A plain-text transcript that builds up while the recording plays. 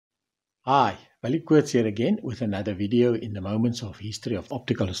Hi, Willie Koorts here again with another video in the moments of history of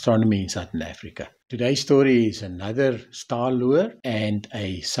optical astronomy in Southern Africa. Today's story is another Starlore and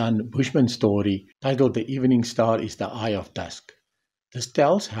a son Bushman story titled The Evening Star is the Eye of Dusk. This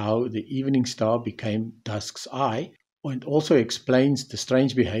tells how the evening star became Dusk's eye and also explains the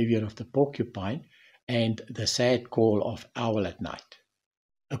strange behavior of the porcupine and the sad call of owl at night.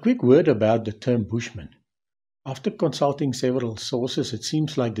 A quick word about the term Bushman. After consulting several sources, it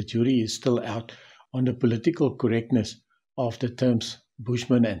seems like the jury is still out on the political correctness of the terms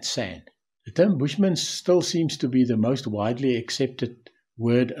Bushman and San. The term Bushman still seems to be the most widely accepted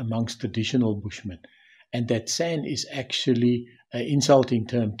word amongst traditional Bushmen, and that San is actually an insulting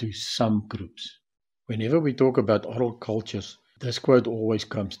term to some groups. Whenever we talk about oral cultures, this quote always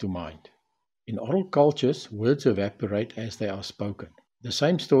comes to mind. In oral cultures, words evaporate as they are spoken. The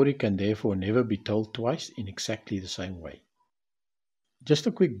same story can therefore never be told twice in exactly the same way. Just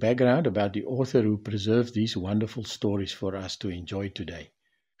a quick background about the author who preserved these wonderful stories for us to enjoy today.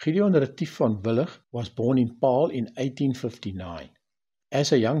 Gideon Retief von Wielligh was born in Paarl in 1859.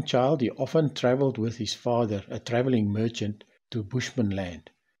 As a young child, he often travelled with his father, a travelling merchant, to Bushman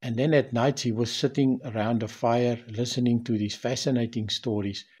land. And then at night he was sitting around a fire listening to these fascinating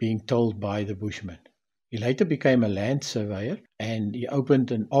stories being told by the Bushmen. He later became a land surveyor and he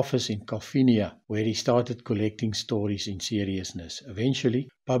opened an office in Calvinia where he started collecting stories in seriousness, eventually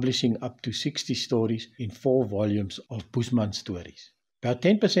publishing up to 60 stories in 4 volumes of Boesmanstories. About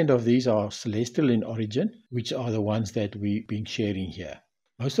 10% of these are celestial in origin, which are the ones that we've been sharing here.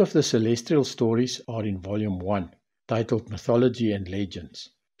 Most of the celestial stories are in volume 1, titled Mythology and Legends,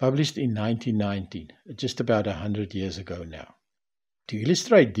 published in 1919, just about 100 years ago now. To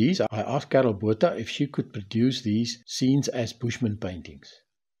illustrate these, I asked Carol Botha if she could produce these scenes as Bushman paintings.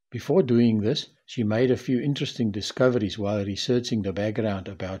 Before doing this, she made a few interesting discoveries while researching the background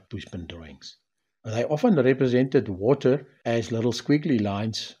about Bushman drawings. They often represented water as little squiggly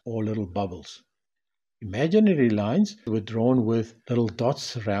lines or little bubbles. Imaginary lines were drawn with little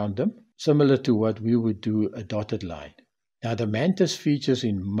dots around them, similar to what we would do a dotted line. Now, the mantis features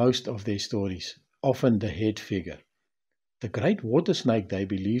in most of their stories, often the head figure. The great water snake, they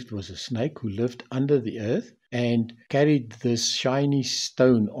believed, was a snake who lived under the earth and carried this shiny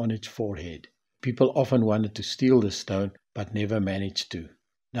stone on its forehead. People often wanted to steal the stone, but never managed to.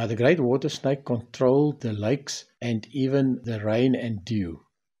 Now, the great water snake controlled the lakes and even the rain and dew.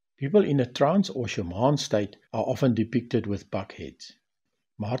 People in a trance or shaman state are often depicted with buck heads.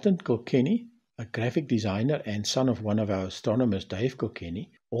 Martin Kilkenny, a graphic designer and son of one of our astronomers, Dave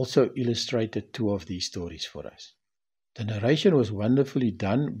Kilkenny, also illustrated 2 of these stories for us. The narration was wonderfully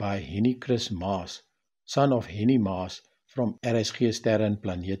done by Hennie-Chris, son of Hennie Maas from RSG Sterre en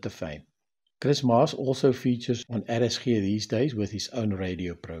Planete fame. Chris Maas also features on RSG these days with his own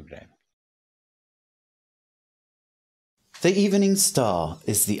radio program. The Evening Star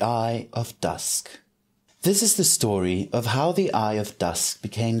is the Eye of Dusk. This is the story of how the Eye of Dusk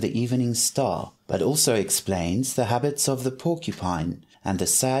became the evening star, but also explains the habits of the porcupine and the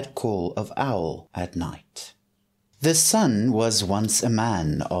sad call of owl at night. The sun was once a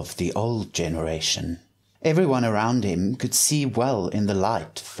man of the old generation. Everyone around him could see well in the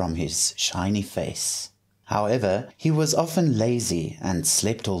light from his shiny face. However, he was often lazy and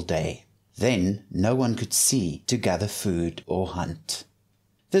slept all day. Then no one could see to gather food or hunt.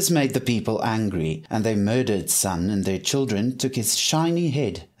 This made the people angry, and they murdered Sun, and their children took his shiny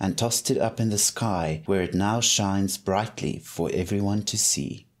head and tossed it up in the sky, where it now shines brightly for everyone to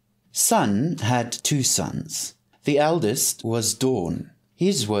see. Sun had 2 sons. The eldest was Dawn.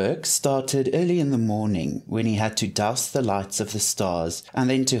 His work started early in the morning when he had to douse the lights of the stars and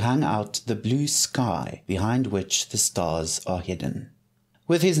then to hang out the blue sky behind which the stars are hidden.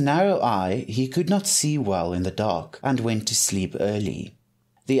 With his narrow eye he could not see well in the dark and went to sleep early.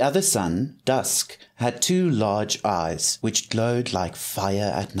 The other son, Dusk, had 2 large eyes which glowed like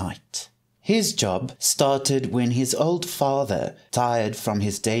fire at night. His job started when his old father, tired from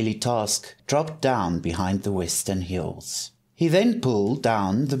his daily task, dropped down behind the western hills. He then pulled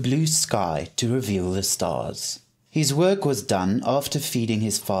down the blue sky to reveal the stars. His work was done after feeding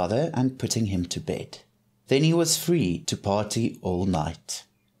his father and putting him to bed. Then he was free to party all night.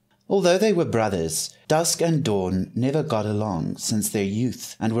 Although they were brothers, Dusk and Dawn never got along since their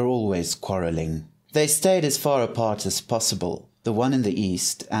youth and were always quarrelling. They stayed as far apart as possible, the one in the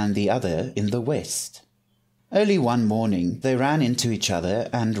east and the other in the west. Early one morning they ran into each other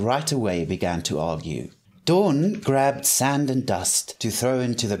and right away began to argue. Dawn grabbed sand and dust to throw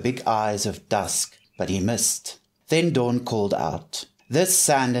into the big eyes of Dusk, but he missed. Then Dawn called out, "This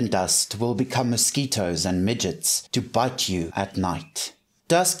sand and dust will become mosquitoes and midgets to bite you at night."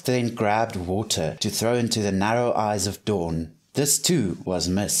 Dusk then grabbed water to throw into the narrow eyes of dawn. This too was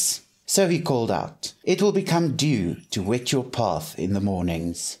miss. So he called out, "It will become dew to wet your path in the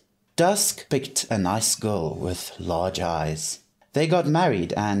mornings." Dusk picked a nice girl with large eyes. They got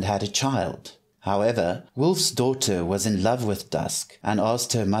married and had a child. However, Wolf's daughter was in love with Dusk and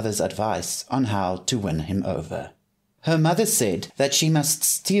asked her mother's advice on how to win him over. Her mother said that she must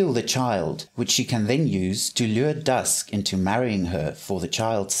steal the child, which she can then use to lure Dusk into marrying her for the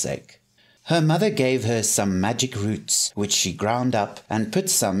child's sake. Her mother gave her some magic roots, which she ground up and put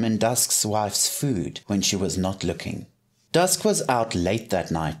some in Dusk's wife's food when she was not looking. Dusk was out late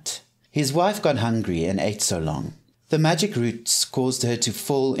that night. His wife got hungry and ate so long. The magic roots caused her to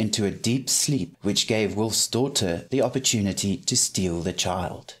fall into a deep sleep, which gave Wolf's daughter the opportunity to steal the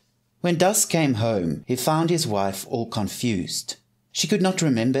child. When Dusk came home, he found his wife all confused. She could not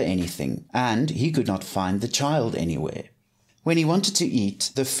remember anything, and he could not find the child anywhere. When he wanted to eat,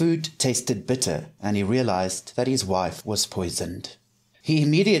 the food tasted bitter, and he realized that his wife was poisoned. He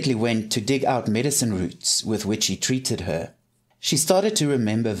immediately went to dig out medicine roots with which he treated her. She started to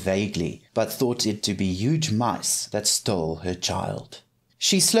remember vaguely, but thought it to be huge mice that stole her child.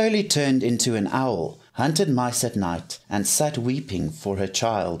 She slowly turned into an owl, hunted mice at night, and sat weeping for her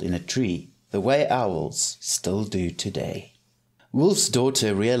child in a tree, the way owls still do today. Wolf's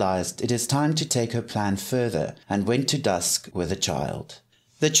daughter realized it is time to take her plan further and went to Dusk with the child.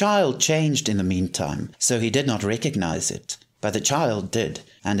 The child changed in the meantime, so he did not recognize it. But the child did,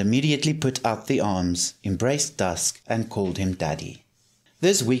 and immediately put out the arms, embraced Dusk, and called him Daddy.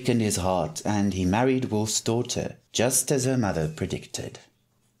 This weakened his heart, and he married Wolf's daughter, just as her mother predicted.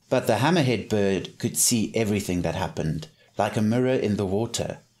 But the hammerhead bird could see everything that happened, like a mirror in the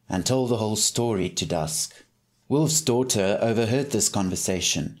water, and told the whole story to Dusk. Wolf's daughter overheard this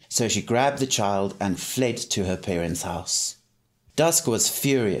conversation, so she grabbed the child and fled to her parents' house. Dusk was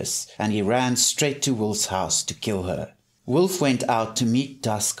furious, and he ran straight to Wolf's house to kill her. Wolf went out to meet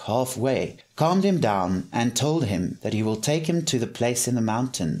Dusk halfway, calmed him down, and told him that he will take him to the place in the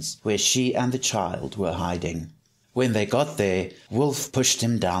mountains where she and the child were hiding. When they got there, Wolf pushed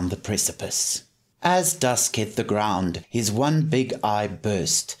him down the precipice. As Dusk hit the ground, his one big eye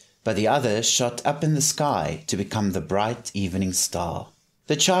burst, but the other shot up in the sky to become the bright evening star.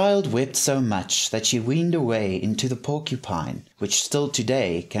 The child wept so much that she weaned away into the porcupine, which still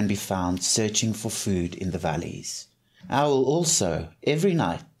today can be found searching for food in the valleys. Owl also, every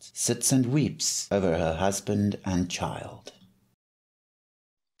night, sits and weeps over her husband and child.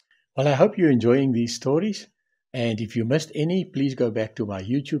 Well, I hope you're enjoying these stories. And if you missed any, please go back to my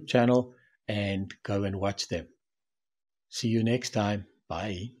YouTube channel and go and watch them. See you next time.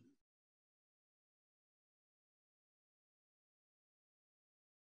 Bye.